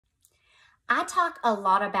I talk a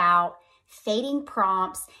lot about fading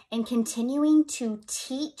prompts and continuing to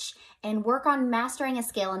teach and work on mastering a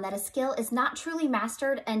skill, and that a skill is not truly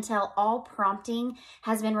mastered until all prompting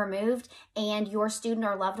has been removed and your student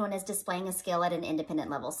or loved one is displaying a skill at an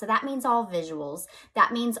independent level. So that means all visuals,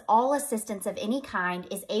 that means all assistance of any kind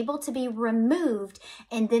is able to be removed,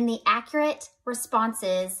 and then the accurate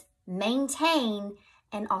responses maintain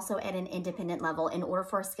and also at an independent level in order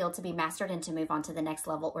for a skill to be mastered and to move on to the next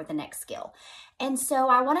level or the next skill. And so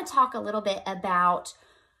I want to talk a little bit about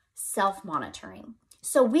self-monitoring.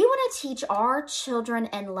 So we want to teach our children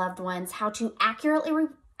and loved ones how to accurately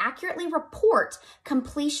report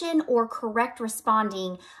completion or correct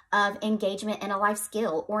responding of engagement in a life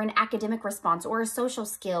skill or an academic response or a social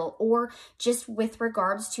skill, or just with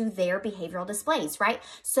regards to their behavioral displays, right?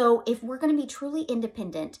 So if we're going to be truly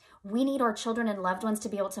independent, we need our children and loved ones to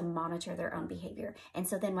be able to monitor their own behavior. And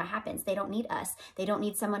so then what happens? They don't need us. They don't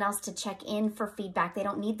need someone else to check in for feedback. They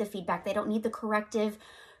don't need the feedback. They don't need the corrective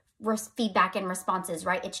feedback and responses,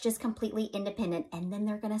 right? It's just completely independent. And then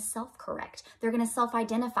they're going to self-correct. They're going to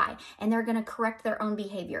self-identify, and they're going to correct their own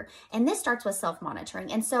behavior. And this starts with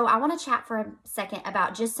self-monitoring. And so I want to chat for a second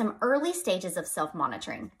about just some early stages of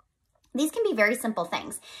self-monitoring. These can be very simple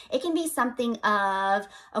things. It can be something of,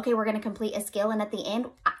 okay, we're going to complete a skill, and at the end,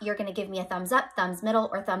 you're going to give me a thumbs up, thumbs middle,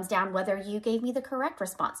 or thumbs down, whether you gave me the correct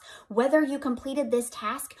response, whether you completed this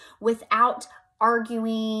task without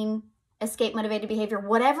arguing, escape motivated behavior,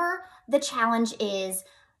 whatever the challenge is.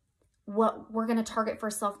 What we're going to target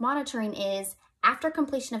for self-monitoring is after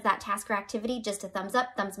completion of that task or activity, just a thumbs up,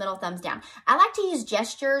 thumbs middle, thumbs down. I like to use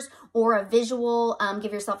gestures or a visual,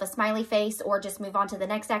 give yourself a smiley face, or just move on to the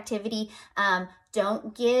next activity.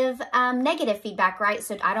 Don't give negative feedback, right?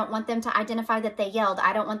 So I don't want them to identify that they yelled.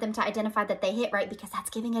 I don't want them to identify that they hit, right? Because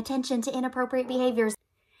that's giving attention to inappropriate behaviors.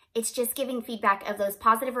 It's just giving feedback of those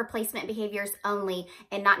positive replacement behaviors only,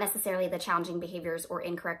 and not necessarily the challenging behaviors or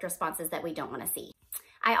incorrect responses that we don't want to see.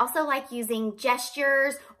 I also like using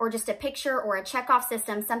gestures or just a picture or a checkoff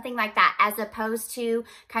system, something like that, as opposed to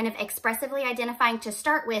kind of expressively identifying to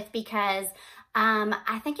start with, because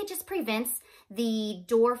I think it just prevents the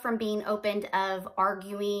door from being opened of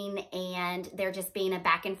arguing and there just being a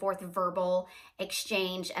back and forth verbal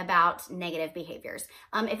exchange about negative behaviors.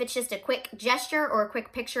 If it's just a quick gesture or a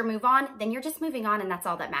quick picture, move on, then you're just moving on, and that's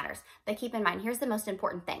all that matters. But keep in mind, here's the most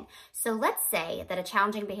important thing. So let's say that a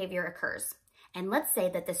challenging behavior occurs, and let's say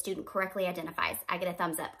that the student correctly identifies, I get a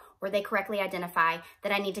thumbs up, or they correctly identify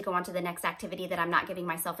that I need to go on to the next activity, that I'm not giving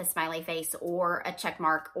myself a smiley face or a check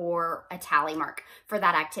mark or a tally mark for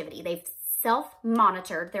that activity. They've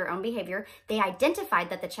self-monitored their own behavior. They identified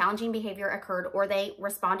that the challenging behavior occurred, or they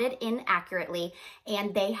responded inaccurately,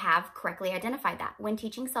 and they have correctly identified that. When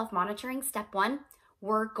teaching self-monitoring, step one,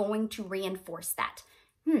 we're going to reinforce that.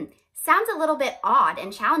 Sounds a little bit odd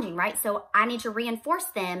and challenging, right? So I need to reinforce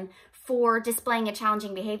them for displaying a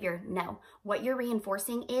challenging behavior. No, what you're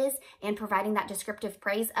reinforcing is, and providing that descriptive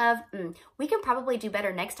praise of, we can probably do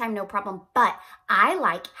better next time, no problem. But I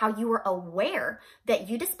like how you were aware that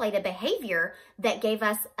you displayed a behavior that gave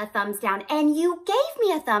us a thumbs down, and you gave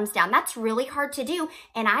me a thumbs down. That's really hard to do.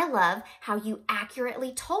 And I love how you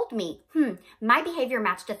accurately told me, my behavior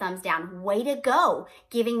matched a thumbs down. Way to go,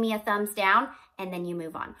 giving me a thumbs down. And then you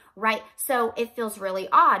move on, right? So it feels really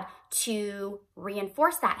odd to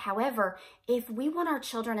reinforce that. However, if we want our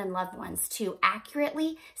children and loved ones to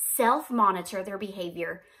accurately self-monitor their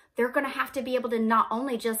behavior, they're going to have to be able to not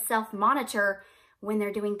only just self-monitor when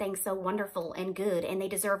they're doing things so wonderful and good and they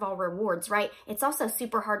deserve all rewards, right? It's also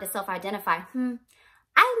super hard to self-identify.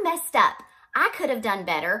 I messed up. I could have done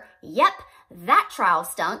better. Yep, that trial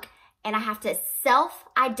stunk. And I have to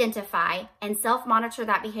self-identify and self-monitor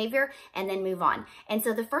that behavior and then move on. And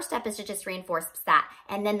so the first step is to just reinforce that.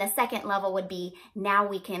 And then the second level would be, now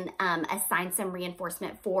we can assign some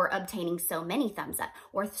reinforcement for obtaining so many thumbs up,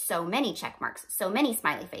 or so many check marks, so many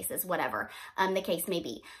smiley faces, whatever the case may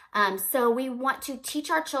be. So we want to teach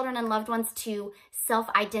our children and loved ones to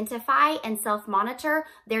self-identify and self-monitor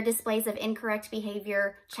their displays of incorrect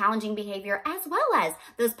behavior, challenging behavior, as well as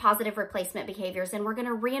those positive replacement behaviors. And we're going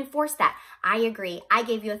to reinforce that. I agree. I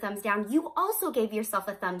gave you a thumbs down. You also gave yourself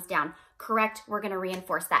a thumbs down. Correct. We're going to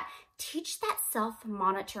reinforce that. Teach that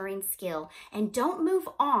self-monitoring skill, and don't move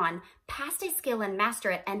on past a skill and master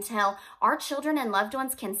it until our children and loved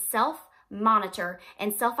ones can self-monitor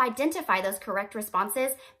and self-identify those correct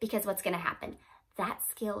responses, because what's going to happen? That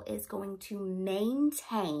skill is going to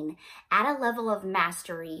maintain at a level of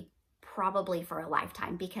mastery probably for a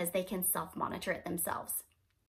lifetime, because they can self-monitor it themselves.